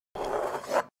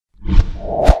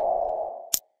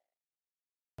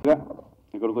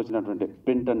ఇక్కడికి వచ్చినటువంటి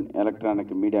print and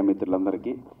electronic media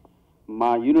మిత్రులందరికీ మా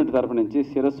యూనిట్ తరఫు నుంచి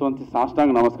శిరస్సు వంచి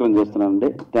సాష్టాంగ నమస్కారం చేస్తున్నానండి.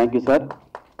 Thank you sir.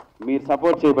 మీరు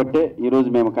సపోర్ట్ చేయబట్టే ఈరోజు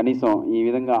మేము కనీసం ఈ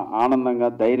విధంగా ఆనందంగా,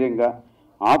 ధైర్యంగా,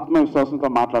 ఆత్మవిశ్వాసంతో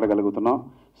మాట్లాడగలుగుతున్నాం.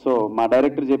 సో మా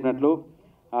డైరెక్టర్ చెప్పినట్లు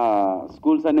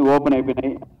స్కూల్స్ అన్నీ ఓపెన్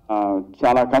అయిపోయినాయి.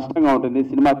 చాలా కష్టంగా ఉంటుంది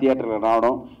సినిమా థియేటర్కి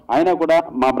రావడం. అయినా కూడా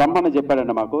మా బ్రహ్మన్న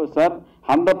చెప్పాడండి మాకు, సార్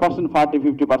 100%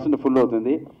 40-50% ఫుల్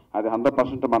అవుతుంది. అది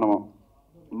 100%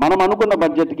 మనం అనుకున్న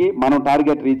బడ్జెట్కి మనం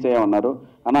టార్గెట్ రీచ్ అయ్యామన్నారు.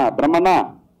 అన్న Brahmanna,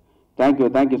 thank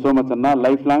you so much అన్న.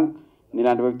 లైఫ్ లాంగ్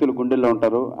ఇలాంటి వ్యక్తులు గుండెల్లో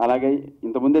ఉంటారు. అలాగే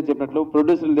ఇంతకుముందే చెప్పినట్లు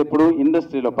ప్రొడ్యూసర్లు ఎప్పుడు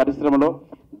ఇండస్ట్రీలో, పరిశ్రమలో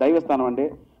దైవస్థానం అండి.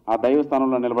 ఆ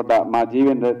దైవస్థానంలో నిలబడ్డ మా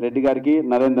జీవన్ రెడ్డి గారికి,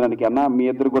 నరేంద్రానికి అన్న, మీ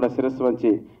ఇద్దరు కూడా శిరస్సు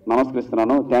వంచి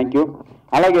నమస్కరిస్తున్నాను. Thank you.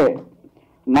 అలాగే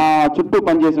నా చుట్టూ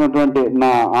పనిచేసినటువంటి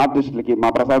నా ఆర్టిస్టులకి,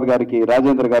 మా ప్రసాద్ గారికి,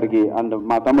 రాజేంద్ర గారికి అండ్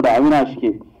మా తమ్ముడు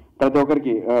అవినాష్కి, ప్రతి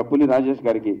ఒక్కరికి, పులి రాజేష్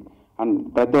గారికి అండ్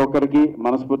ప్రతి ఒక్కరికి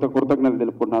మనస్ఫూర్తిగా కృతజ్ఞతలు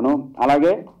తెలుపుకుంటున్నాను.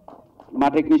 అలాగే మా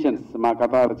టెక్నీషియన్స్, మా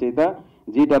కథా రచయిత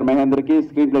జీటర్ మహేంద్రకి,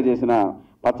 స్క్రీన్ ప్లే చేసిన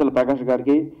పచ్చల ప్రకాష్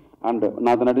గారికి అండ్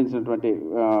నాతో నటించినటువంటి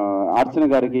అర్చన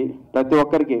గారికి, ప్రతి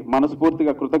ఒక్కరికి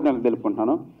మనస్ఫూర్తిగా కృతజ్ఞతలు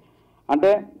తెలుపుకుంటున్నాను.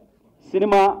 అంటే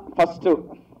సినిమా ఫస్ట్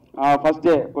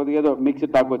డే కొద్దిగా ఏదో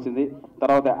మిక్స్డ్ టాక్ వచ్చింది,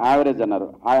 తర్వాత యావరేజ్ అన్నారు.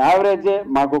 ఆ యావరేజే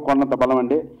మాకు కొన్నంత బలం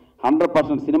అండి.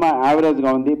 100% సినిమా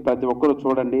యావరేజ్గా ఉంది. ప్రతి ఒక్కరూ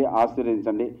చూడండి,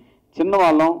 ఆశీర్వదించండి.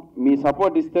 చిన్నవాళ్ళం, మీ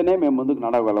సపోర్ట్ ఇస్తేనే మేము ముందుకు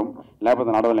నడవగలం,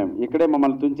 లేకపోతే నడవలేం. ఇక్కడే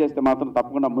మమ్మల్ని తుంచేస్తే మాత్రం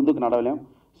తప్పకుండా ముందుకు నడవలేం.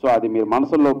 సో అది మీరు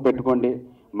మనసులో పెట్టుకోండి,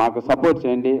 మాకు సపోర్ట్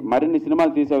చేయండి, మరిన్ని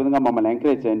సినిమాలు తీసే విధంగా మమ్మల్ని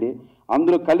ఎంకరేజ్ చేయండి,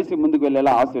 అందరూ కలిసి ముందుకు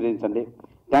వెళ్ళేలా ఆశీర్వదించండి.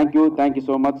 Thank you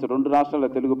so much. 2 రాష్ట్రాల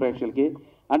తెలుగు ప్రేక్షకులకి,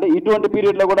 అంటే ఇటువంటి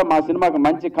పీరియడ్లో కూడా మా సినిమాకి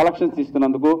మంచి కలెక్షన్స్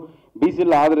ఇస్తున్నందుకు,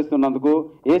 బీసీలో ఆదరిస్తున్నందుకు,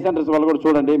 ఏ సెంటర్స్ వాళ్ళు కూడా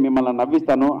చూడండి, మిమ్మల్ని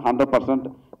నవ్విస్తాను 100%.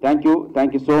 Thank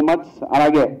you so much.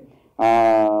 అలాగే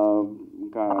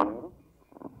ఇంకా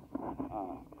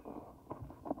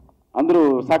అందరూ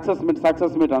సక్సెస్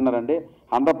మీట్ అన్నారండి.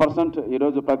 100%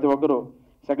 ఈరోజు ప్రతి ఒక్కరు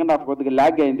సెకండ్ హాఫ్ కొద్దిగా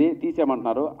ల్యాగ్ అయింది,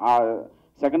 తీసేయమంటున్నారు. ఆ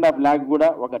సెకండ్ హాఫ్ ల్యాగ్ కూడా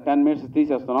ఒక 10 minutes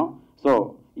తీసేస్తున్నాం. సో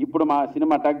ఇప్పుడు మా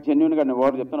సినిమా టాక్ జెన్యున్గా నేను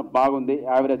ఓవర్ చెప్తున్నా, బాగుంది,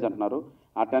 యావరేజ్ అంటున్నారు.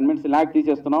 ఆ 10 minutes ల్యాగ్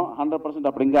తీసేస్తున్నాం. 100%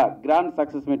 అప్పుడు ఇంకా గ్రాండ్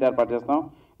సక్సెస్ మీట్ ఏర్పాటు చేస్తాం.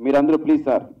 మీరందరూ ప్లీజ్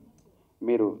సార్,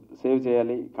 మీరు సేవ్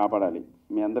చేయాలి, కాపాడాలి.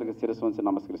 మీ అందరికీ శిరస్సు వంచి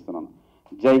నమస్కరిస్తున్నాను.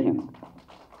 జై హింద్.